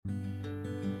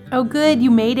Oh, good,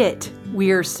 you made it.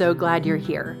 We are so glad you're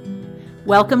here.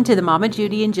 Welcome to the Mama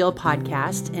Judy and Jill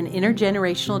podcast, an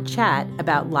intergenerational chat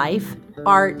about life,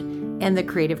 art, and the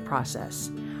creative process.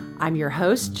 I'm your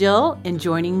host, Jill, and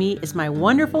joining me is my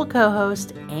wonderful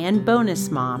co-host and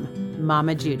bonus mom,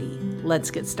 Mama Judy.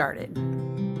 Let's get started.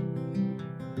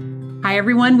 Hi,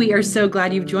 everyone. We are so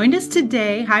glad you've joined us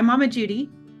today. Hi, Mama Judy.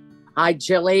 Hi,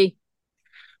 Jilly.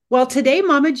 Well, today,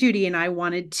 Mama Judy and I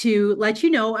wanted to let you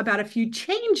know about a few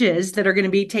changes that are going to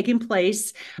be taking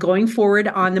place going forward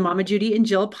on the Mama Judy and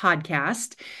Jill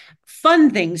podcast. Fun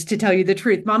things, to tell you the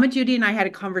truth. Mama Judy and I had a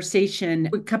conversation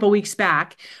a couple weeks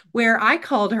back where I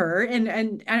called her,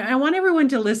 and I want everyone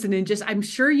to listen and just, I'm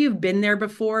sure you've been there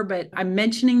before, but I'm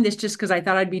mentioning this just because I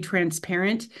thought I'd be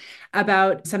transparent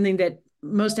about something that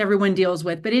most everyone deals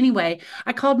with. But anyway,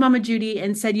 I called Mama Judy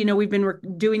and said, we've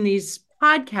been doing these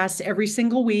podcasts every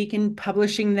single week and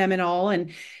publishing them and all.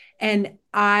 And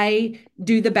I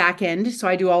do the back end. So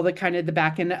I do all the kind of the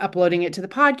back end, uploading it to the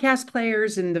podcast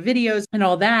players and the videos and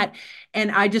all that.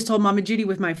 And I just told Mama Judy,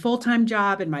 with my full-time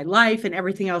job and my life and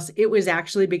everything else, it was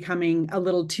actually becoming a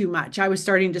little too much. I was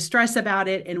starting to stress about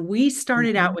it. And we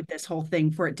started out with this whole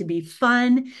thing for it to be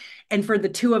fun and for the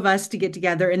two of us to get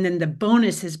together. And then the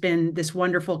bonus has been this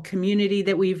wonderful community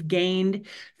that we've gained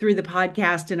through the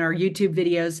podcast and our YouTube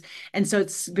videos. And so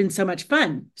it's been so much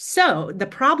fun. So the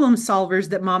problem solvers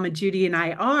that Mama Judy and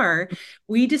I are,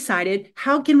 we decided,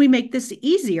 how can we make this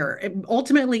easier?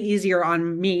 Ultimately easier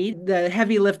on me. The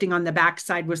heavy lifting on the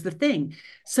backside was the thing.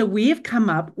 So we have come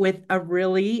up with a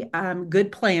really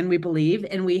good plan, we believe,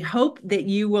 and we hope that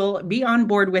you will be on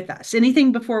board with us.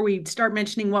 Anything before we start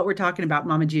mentioning what we're talking about,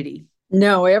 Mama Judy?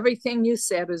 No, everything you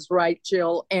said is right,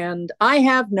 Jill. And I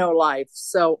have no life,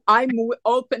 so I'm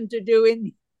open to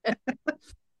doing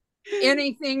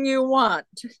anything you want.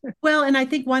 Well, and I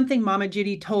think one thing Mama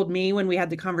Judy told me when we had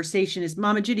the conversation is,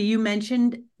 Mama Judy, you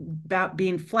mentioned about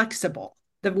being flexible,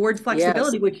 the word Yes,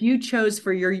 flexibility, which you chose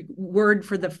for your word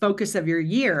for the focus of your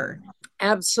year.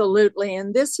 absolutely.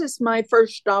 And this is my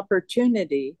first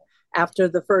opportunity after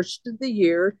the first of the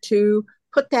year to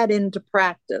put that into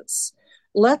practice.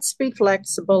 Let's be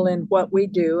flexible in what we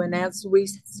do. And as we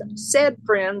said,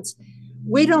 friends,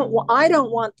 I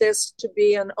don't want this to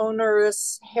be an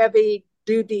onerous, heavy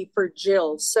duty for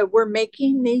Jill. So we're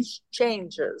making these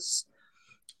changes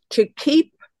to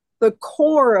keep the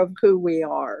core of who we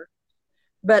are,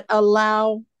 but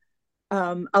allow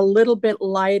a little bit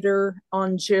lighter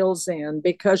on Jill's end,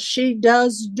 because she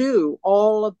does do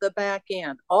all of the back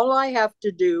end. All I have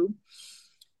to do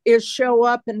is show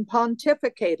up and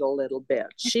pontificate a little bit.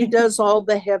 She does all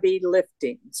the heavy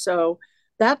lifting. So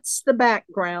that's the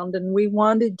background, and we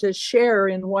wanted to share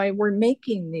in why we're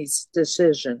making these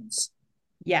decisions.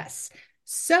 Yes.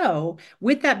 So,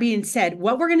 with that being said,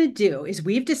 what we're going to do is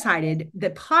we've decided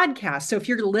that podcast. So, if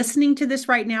you're listening to this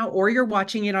right now or you're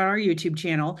watching it on our YouTube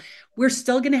channel, we're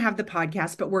still going to have the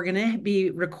podcast, but we're going to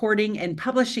be recording and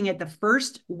publishing it the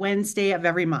first Wednesday of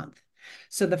every month.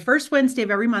 So, the first Wednesday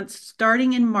of every month,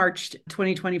 starting in March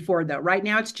 2024, though, right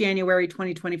now it's January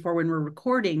 2024 when we're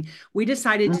recording, we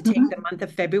decided to take the month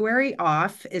of February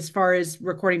off as far as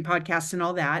recording podcasts and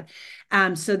all that.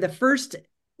 So, the first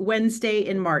Wednesday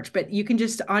in March, but you can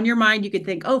just, on your mind, you could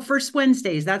think, oh, first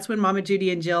Wednesdays, that's when Mama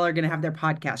Judy and Jill are going to have their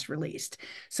podcast released.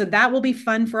 So that will be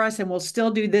fun for us. And we'll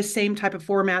still do this same type of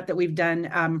format that we've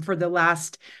done for the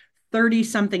last 30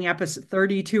 something episodes,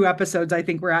 32 episodes, I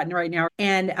think we're at right now.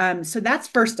 And so that's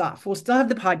first off, we'll still have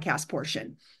the podcast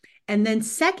portion. And then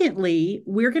secondly,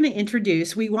 we're going to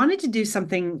introduce, we wanted to do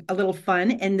something a little fun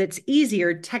and that's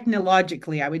easier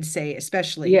technologically, I would say,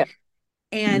 especially. Yeah.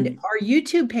 And our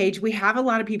YouTube page, we have a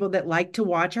lot of people that like to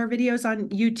watch our videos on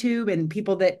YouTube and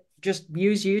people that just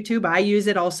use YouTube. I use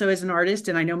it also as an artist,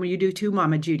 and I know you do too,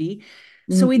 Mama Judy.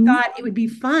 So we thought it would be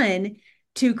fun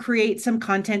to create some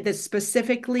content that's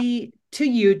specifically to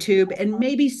YouTube, and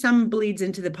maybe some bleeds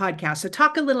into the podcast. So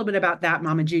talk a little bit about that,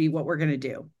 Mama Judy, what we're going to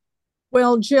do.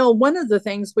 Well, Jill, one of the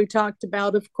things we talked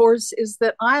about, of course, is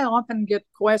that I often get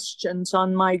questions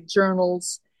on my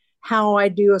journals, how I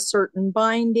do a certain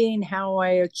binding, how I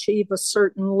achieve a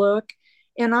certain look.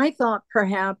 And I thought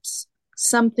perhaps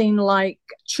something like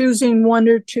choosing one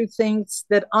or two things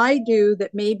that I do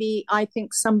that maybe I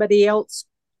think somebody else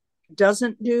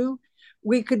doesn't do.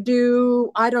 We could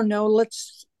do, I don't know,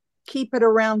 let's keep it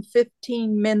around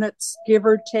 15 minutes, give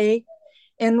or take.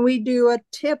 And we do a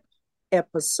tip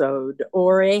episode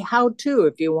or a how-to,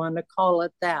 if you want to call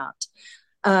it that.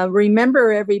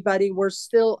 Remember, everybody, we're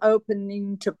still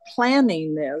opening to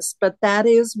planning this, but that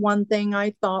is one thing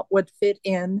I thought would fit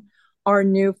in our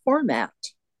new format.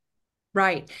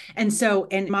 Right. And so,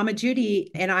 and Mama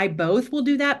Judy and I both will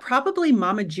do that. Probably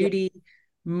Mama Yeah. Judy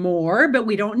more, but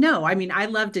we don't know. I mean, I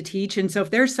love to teach. And so if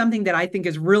there's something that I think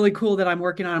is really cool that I'm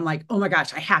working on, I'm like, oh my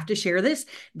gosh, I have to share this.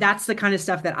 That's the kind of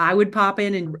stuff that I would pop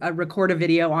in and record a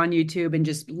video on YouTube and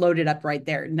just load it up right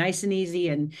there. Nice and easy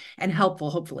and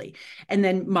helpful, hopefully. And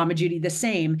then Mama Judy the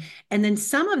same. And then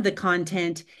some of the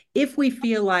content, if we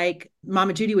feel like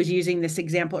Mama Judy was using this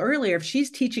example earlier, if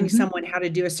she's teaching Mhm. someone how to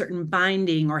do a certain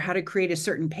binding or how to create a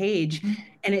certain page, Mhm.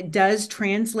 and it does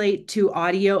translate to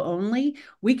audio only,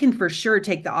 we can for sure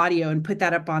take the audio and put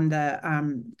that up on the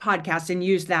podcast and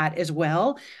use that as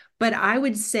well. But I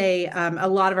would say a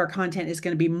lot of our content is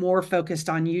going to be more focused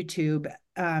on YouTube,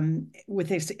 with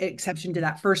this exception to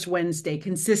that first Wednesday,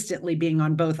 consistently being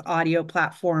on both audio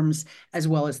platforms as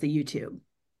well as the YouTube.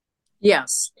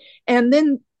 Yes. And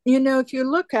then, if you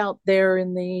look out there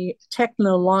in the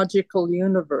technological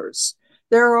universe,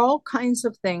 there are all kinds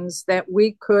of things that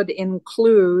we could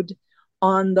include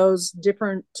on those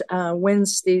different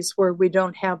Wednesdays where we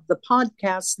don't have the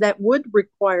podcast that would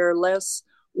require less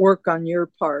work on your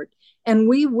part. And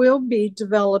we will be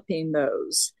developing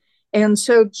those. And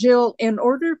so, Jill, in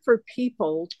order for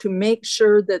people to make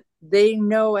sure that they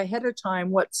know ahead of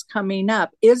time what's coming up,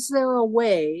 is there a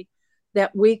way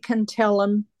that we can tell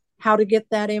them how to get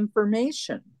that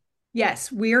information?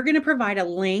 Yes, we are going to provide a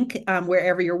link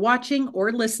wherever you're watching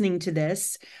or listening to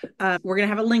this. We're going to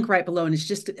have a link right below, and it's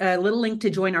just a little link to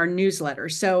join our newsletter.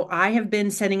 So I have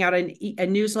been sending out a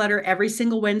newsletter every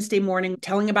single Wednesday morning,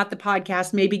 telling about the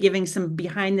podcast, maybe giving some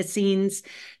behind the scenes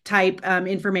type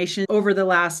information over the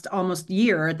last almost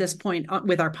year at this point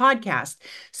with our podcast.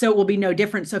 So it will be no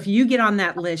different. So if you get on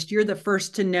that list, you're the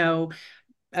first to know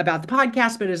about the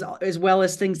podcast, but as well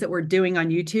as things that we're doing on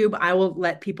YouTube. I will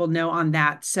let people know on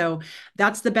that. So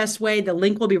that's the best way. The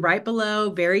link will be right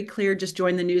below, very clear. Just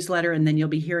join the newsletter and then you'll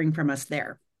be hearing from us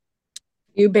there.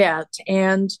 You bet.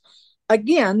 And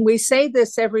again, we say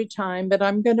this every time, but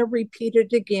I'm going to repeat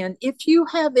it again. If you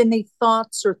have any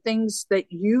thoughts or things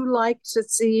that you like to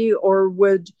see or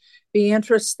would be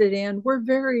interested in, we're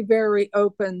very, very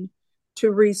open to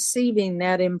receiving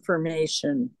that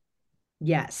information.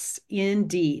 Yes,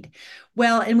 indeed.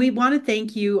 Well, and we want to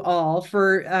thank you all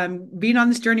for being on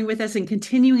this journey with us and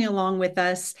continuing along with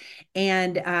us.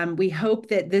 And we hope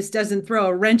that this doesn't throw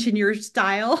a wrench in your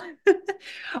style.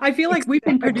 I feel like we've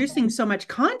been producing so much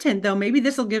content, though. Maybe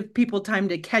this will give people time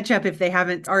to catch up if they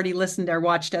haven't already listened or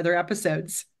watched other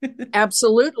episodes.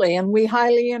 Absolutely. And we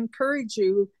highly encourage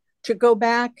you to go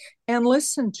back and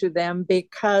listen to them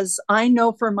because I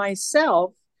know for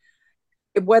myself,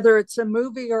 whether it's a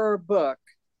movie or a book,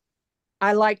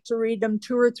 I like to read them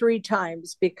 2 or 3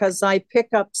 times because I pick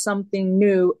up something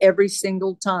new every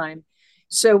single time.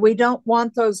 So we don't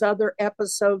want those other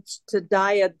episodes to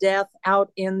die a death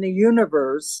out in the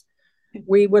universe.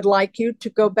 We would like you to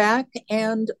go back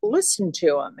and listen to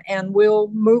them, and we'll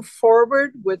move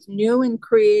forward with new and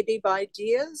creative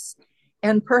ideas.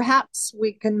 And perhaps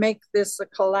we can make this a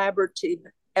collaborative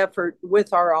effort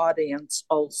with our audience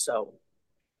also.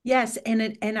 Yes,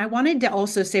 and I wanted to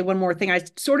also say one more thing. I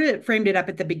sort of framed it up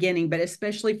at the beginning, but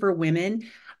especially for women,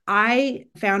 I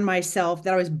found myself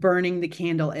that I was burning the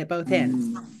candle at both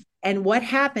ends. And what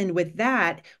happened with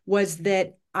that was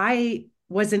that I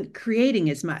wasn't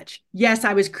creating as much. Yes,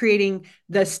 I was creating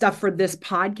the stuff for this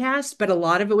podcast, but a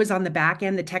lot of it was on the back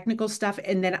end, the technical stuff.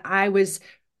 And then I was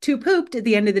too pooped at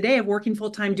the end of the day of working full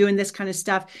time doing this kind of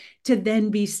stuff to then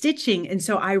be stitching. And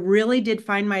so I really did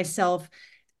find myself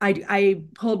I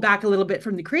pulled back a little bit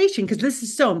from the creation because this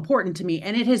is so important to me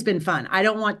and it has been fun. I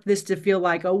don't want this to feel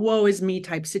like a woe is me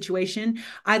type situation.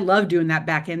 I love doing that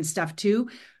back end stuff too,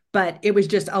 but it was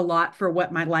just a lot for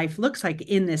what my life looks like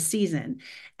in this season.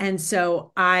 And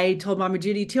so I told Mama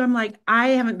Judy too, I'm like, I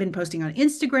haven't been posting on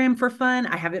Instagram for fun.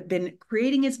 I haven't been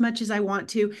creating as much as I want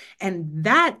to. And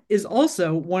that is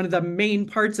also one of the main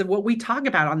parts of what we talk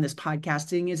about on this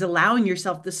podcasting is allowing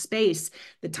yourself the space,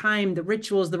 the time, the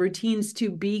rituals, the routines to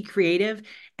be creative.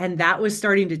 And that was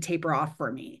starting to taper off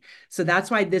for me. So that's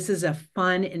why this is a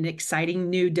fun and exciting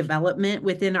new development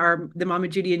within the Mama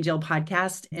Judy and Jill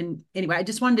podcast. And anyway, I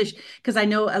just wanted to, because I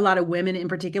know a lot of women in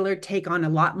particular take on a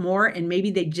lot more and maybe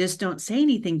they just don't say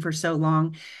anything for so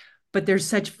long, but there's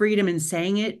such freedom in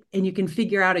saying it and you can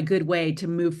figure out a good way to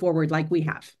move forward like we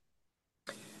have.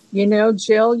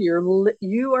 Jill,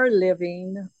 you are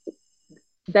living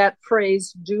that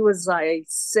phrase, do as I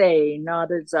say,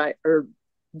 not as I, or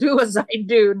do as I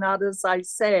do, not as I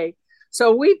say.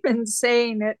 So we've been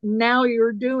saying it, now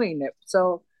you're doing it.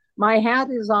 So my hat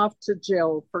is off to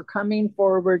Jill for coming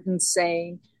forward and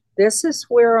saying, this is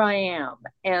where I am.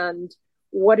 And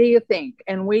What do you think?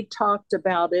 And we talked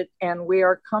about it, and we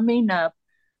are coming up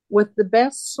with the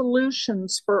best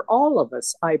solutions for all of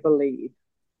us, I believe.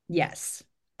 Yes.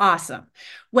 Awesome.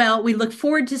 Well, we look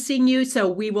forward to seeing you. So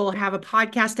we will have a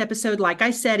podcast episode, like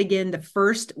I said, again, the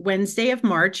first Wednesday of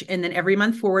March, and then every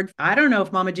month forward. I don't know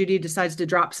if Mama Judy decides to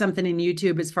drop something in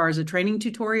YouTube as far as a training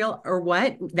tutorial or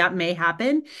what. That may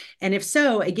happen. And if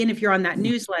so, again, if you're on that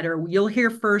newsletter, you'll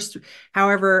hear first,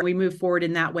 however we move forward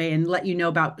in that way, and let you know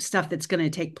about stuff that's going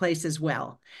to take place as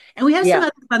well. And we have some Yeah,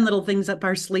 other fun little things up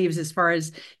our sleeves as far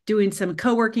as doing some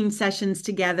co-working sessions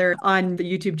together on the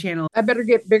YouTube channel. I better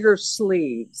get bigger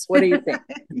sleeves. What do you think?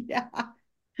 Yeah.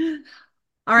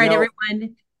 All right, No,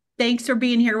 everyone. Thanks for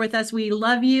being here with us. We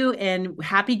love you and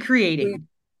happy we, creating.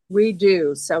 we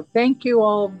do. So thank you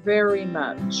all very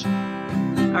much.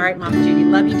 All right, Mama Judy.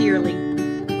 Love you dearly.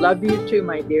 Love you too,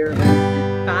 my dear.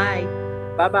 Bye.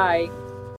 Bye bye.